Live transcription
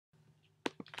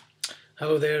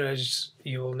Hello there. As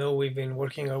you will know, we've been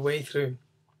working our way through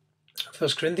 1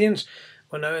 Corinthians.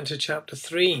 We're now into chapter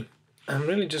 3. I'm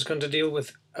really just going to deal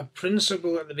with a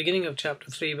principle at the beginning of chapter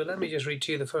 3, but let me just read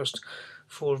to you the first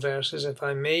 4 verses, if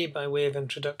I may, by way of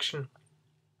introduction.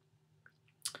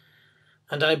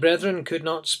 And I, brethren, could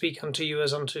not speak unto you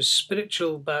as unto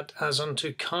spiritual, but as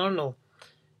unto carnal,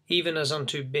 even as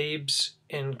unto babes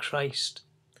in Christ.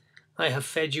 I have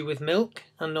fed you with milk,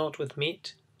 and not with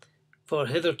meat, for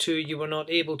hitherto you were not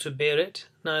able to bear it,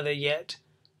 neither yet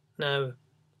now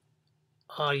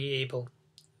are ye able.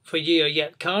 For ye are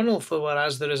yet carnal, for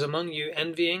whereas there is among you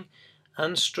envying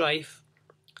and strife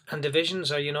and divisions,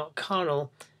 are ye not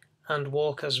carnal, and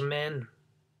walk as men?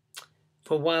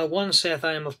 For while one saith,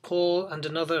 I am of Paul, and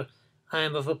another, I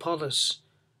am of Apollos,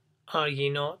 are ye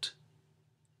not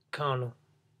carnal?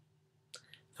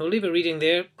 I'll leave a reading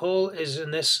there. Paul is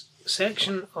in this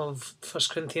section of 1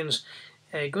 Corinthians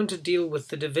going to deal with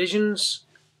the divisions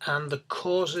and the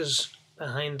causes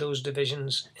behind those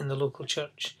divisions in the local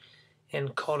church in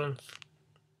Corinth.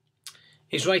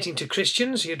 He's writing to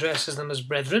Christians. He addresses them as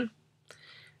brethren.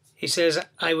 He says,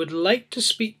 I would like to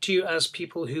speak to you as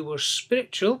people who were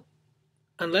spiritual.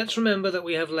 And let's remember that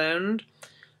we have learned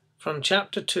from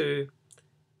chapter 2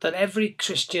 that every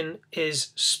Christian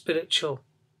is spiritual.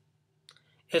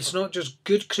 It's not just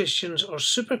good Christians or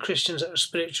super Christians that are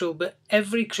spiritual, but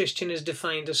every Christian is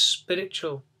defined as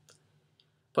spiritual.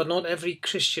 But not every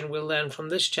Christian, we'll learn from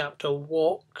this chapter,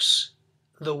 walks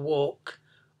the walk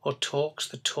or talks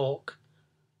the talk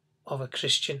of a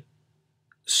Christian.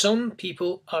 Some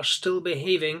people are still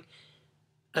behaving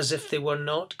as if they were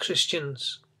not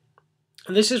Christians.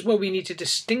 And this is where we need to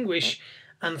distinguish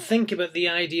and think about the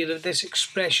idea of this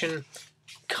expression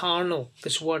carnal,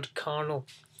 this word carnal.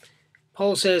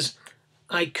 Paul says,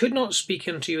 I could not speak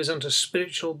unto you as unto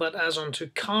spiritual, but as unto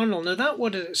carnal. Now that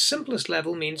word at its simplest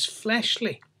level means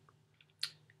fleshly,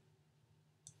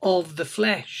 of the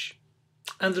flesh.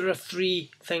 And there are 3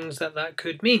 things that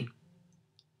could mean.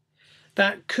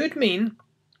 That could mean,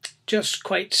 just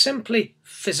quite simply,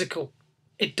 physical.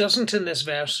 It doesn't in this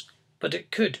verse, but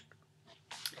it could.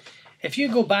 If you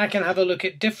go back and have a look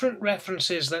at different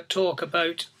references that talk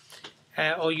about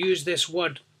or use this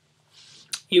word,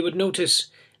 you would notice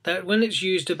that when it's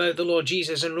used about the Lord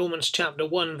Jesus in Romans chapter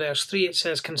 1 verse 3, it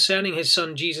says, concerning his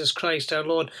Son Jesus Christ our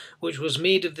Lord, which was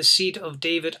made of the seed of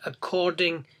David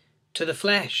according to the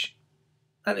flesh.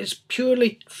 That is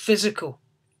purely physical.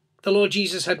 The Lord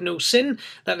Jesus had no sin.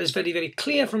 That is very, very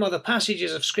clear from other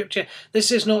passages of Scripture.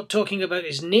 This is not talking about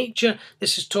his nature.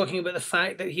 This is talking about the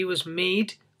fact that he was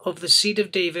made of the seed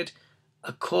of David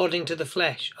according to the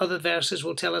flesh. Other verses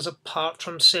will tell us apart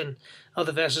from sin.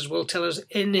 Other verses will tell us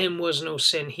in him was no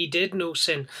sin. He did no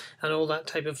sin, and all that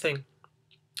type of thing.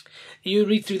 You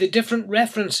read through the different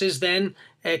references then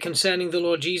concerning the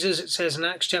Lord Jesus. It says in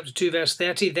Acts chapter 2 verse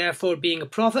 30, therefore being a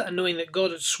prophet, and knowing that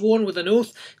God had sworn with an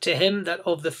oath to him that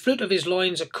of the fruit of his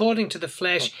loins according to the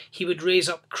flesh he would raise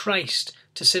up Christ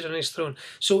to sit on his throne.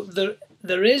 So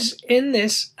there is in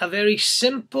this a very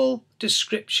simple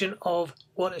description of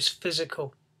what is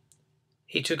physical.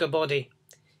 He took a body.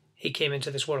 He came into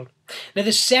this world. Now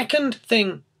the second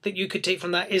thing that you could take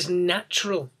from that is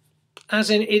natural.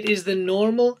 As in, it is the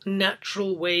normal,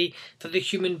 natural way for the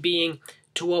human being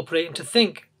to operate and to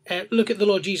think. Look at the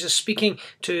Lord Jesus speaking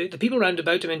to the people round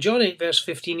about him in John 8 verse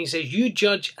 15. He says, you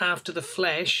judge after the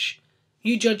flesh.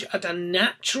 You judge at a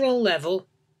natural level.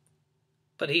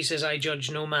 But he says, I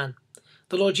judge no man.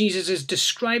 The Lord Jesus is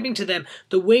describing to them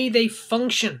the way they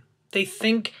function. They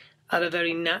think at a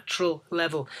very natural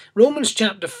level. Romans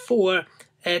chapter 4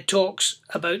 talks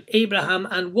about Abraham,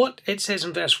 and what it says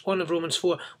in verse 1 of Romans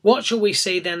 4, what shall we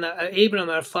say then that Abraham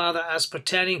our father as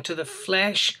pertaining to the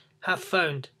flesh hath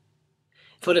found?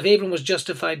 For if Abraham was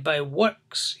justified by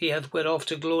works, he hath whereof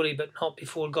to glory, but not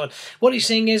before God. What he's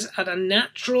saying is, at a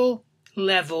natural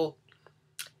level,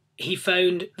 he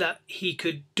found that he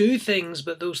could do things,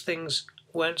 but those things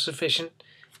weren't sufficient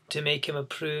to make him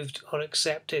approved or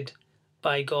accepted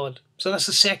by God. So that's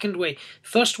the second way.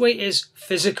 First way is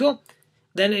physical.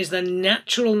 Then is the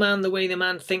natural man, the way the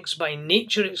man thinks by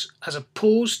nature, as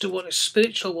opposed to what is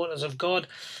spiritual, what is of God.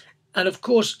 And of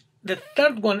course, the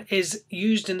third one is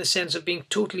used in the sense of being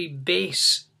totally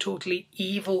base, totally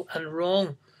evil and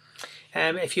wrong.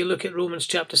 If you look at Romans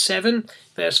chapter 7,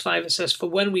 verse 5, it says, for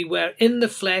when we were in the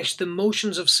flesh, the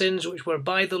motions of sins which were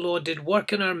by the law did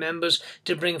work in our members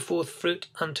to bring forth fruit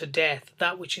unto death,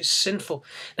 that which is sinful.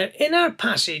 Now, in our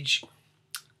passage,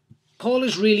 Paul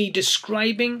is really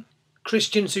describing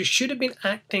Christians who should have been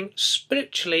acting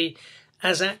spiritually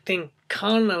as acting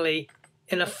carnally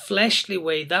in a fleshly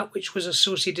way, that which was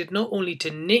associated not only to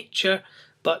nature,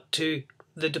 but to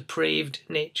the depraved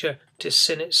nature, to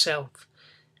sin itself.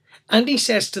 And he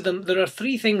says to them, there are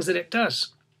three things that it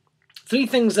does. Three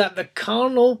things that the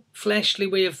carnal, fleshly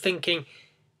way of thinking,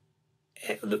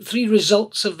 three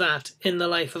results of that in the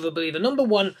life of a believer. Number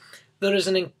one, there is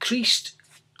an increased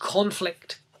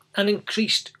conflict. An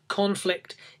increased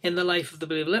conflict in the life of the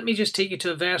believer. Let me just take you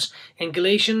to a verse in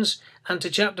Galatians and to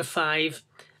chapter 5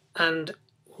 and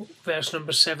verse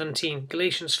number 17.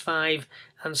 Galatians 5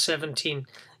 and 17.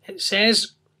 It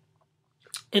says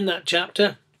in that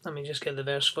chapter, let me just get the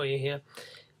verse for you here.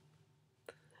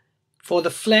 For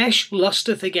the flesh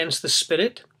lusteth against the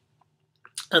spirit,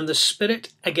 and the spirit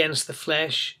against the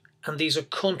flesh, and these are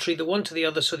contrary the one to the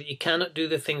other, so that you cannot do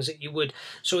the things that you would.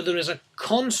 So there is a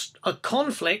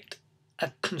conflict,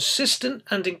 a consistent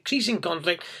and increasing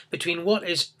conflict between what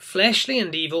is fleshly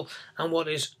and evil and what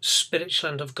is spiritual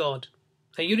and of God.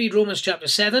 Now you read Romans chapter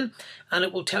 7 and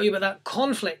it will tell you about that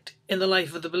conflict in the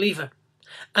life of the believer.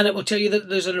 And it will tell you that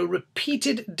there's a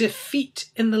repeated defeat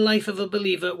in the life of a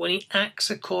believer when he acts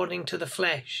according to the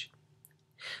flesh.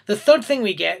 The third thing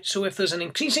we get, so if there's an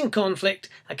increasing conflict,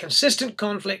 a consistent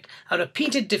conflict, a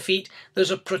repeated defeat,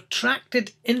 there's a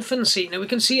protracted infancy. Now we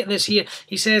can see it in this here.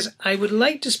 He says, I would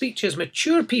like to speak to you as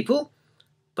mature people,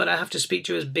 but I have to speak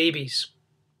to you as babies,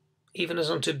 even as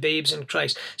unto babes in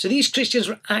Christ. So these Christians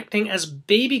were acting as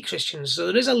baby Christians. So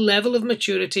there is a level of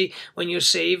maturity when you're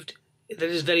saved that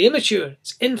is very immature.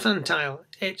 It's infantile.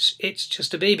 It's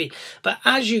just a baby. But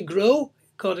as you grow,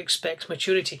 God expects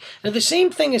maturity. Now the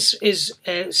same thing is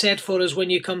said for us when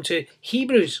you come to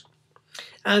Hebrews.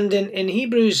 And in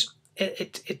Hebrews,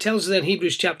 it tells us in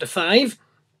Hebrews chapter 5,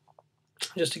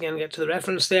 just again get to the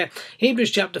reference there,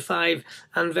 Hebrews chapter 5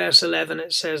 and verse 11,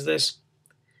 it says this,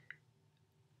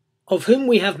 of whom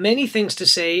we have many things to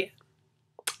say,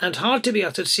 and hard to be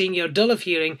uttered, seeing you are dull of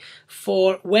hearing.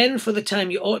 For when for the time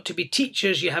you ought to be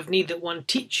teachers, you have need that one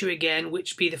teach you again,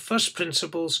 which be the first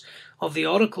principles of the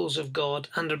oracles of God,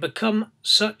 and are become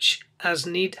such as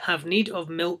have need of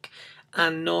milk,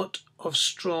 and not of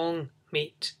strong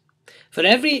meat. For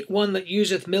every one that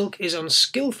useth milk is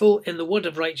unskilful in the word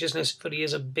of righteousness, for he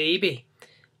is a baby.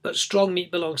 But strong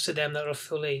meat belongs to them that are of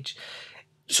full age.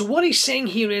 So what he's saying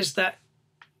here is that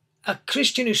a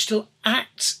Christian who still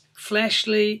acts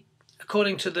fleshly,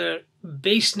 according to their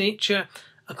base nature,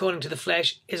 according to the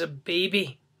flesh, is a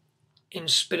baby in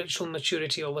spiritual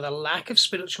maturity, or with a lack of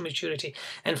spiritual maturity.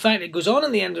 In fact, it goes on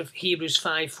in the end of Hebrews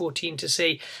 5:14 to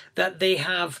say that they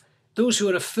have, those who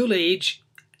are of full age,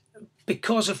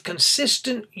 because of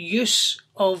consistent use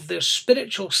of their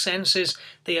spiritual senses,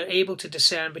 they are able to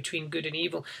discern between good and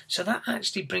evil. So that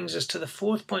actually brings us to the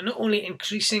fourth point, not only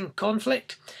increasing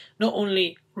conflict, not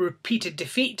only repeated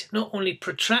defeat, not only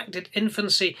protracted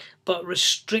infancy, but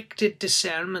restricted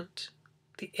discernment,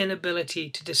 the inability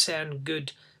to discern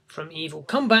good from evil.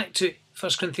 Come back to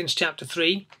 1 Corinthians chapter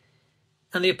 3,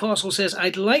 and the apostle says,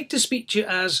 I'd like to speak to you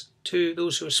as to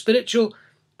those who are spiritual,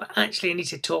 but actually I need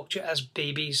to talk to you as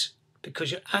babies,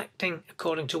 because you're acting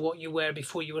according to what you were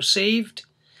before you were saved.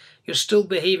 You're still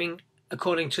behaving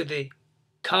according to the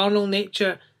carnal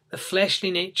nature, the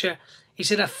fleshly nature. He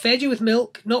said, I fed you with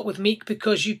milk, not with meat,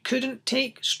 because you couldn't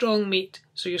take strong meat.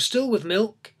 So you're still with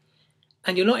milk,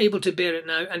 and you're not able to bear it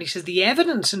now. And he says, the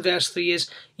evidence in verse 3 is,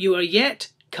 you are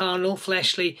yet carnal,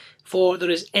 fleshly, for there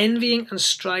is envying and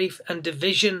strife and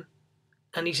division.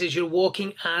 And he says, you're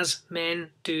walking as men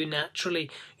do naturally.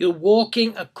 You're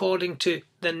walking according to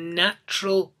the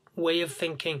natural way of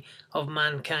thinking of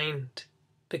mankind.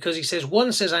 Because he says,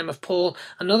 one says, I'm of Paul,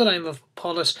 another I'm of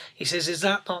Apollos. He says, is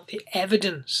that not the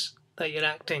evidence that you're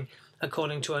acting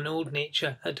according to an old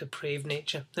nature, a depraved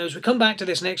nature? Now, as we come back to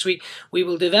this next week, we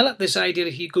will develop this idea.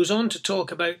 He goes on to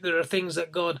talk about there are things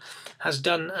that God has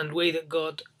done and way that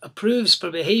God approves for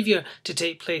behaviour to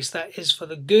take place that is for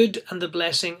the good and the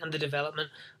blessing and the development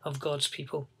of God's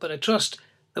people. But I trust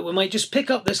that we might just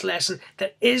pick up this lesson.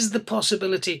 There is the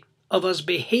possibility of us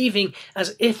behaving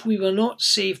as if we were not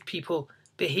saved people,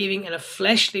 behaving in a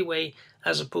fleshly way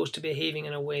as opposed to behaving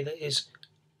in a way that is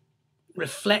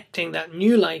reflecting that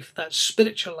new life, that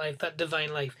spiritual life, that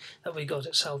divine life that we got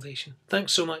at salvation.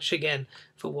 Thanks so much again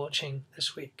for watching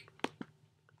this week.